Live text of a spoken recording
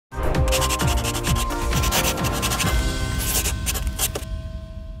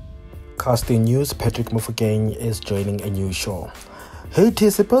broadcasting news, Patrick Mofokeng is joining a new show. Hey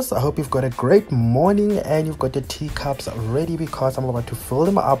T-Sippers, I hope you've got a great morning and you've got your teacups ready because I'm about to fill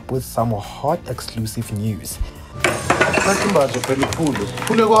them up with some hot exclusive news.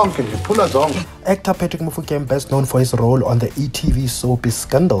 Actor Patrick Mofokeng, best known for his role on the ETV soap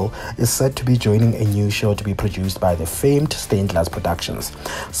Scandal, is said to be joining a new show to be produced by the famed Stained Glass Productions.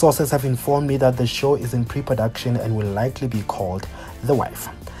 Sources have informed me that the show is in pre-production and will likely be called The Wife.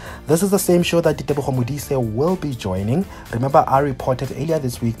 This is the same show that Ditebogo Modise will be joining. Remember, I reported earlier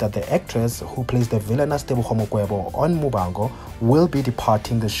this week that the actress who plays the villainous Tebogo Mokwebo on Mubango will be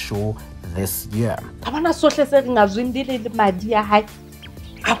departing the show this year.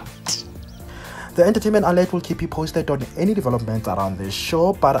 The Entertainment Alert will keep you posted on any developments around this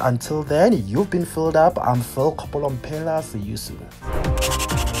show, but until then, you've been filled up. I'm Phil Kopolompela. See you soon.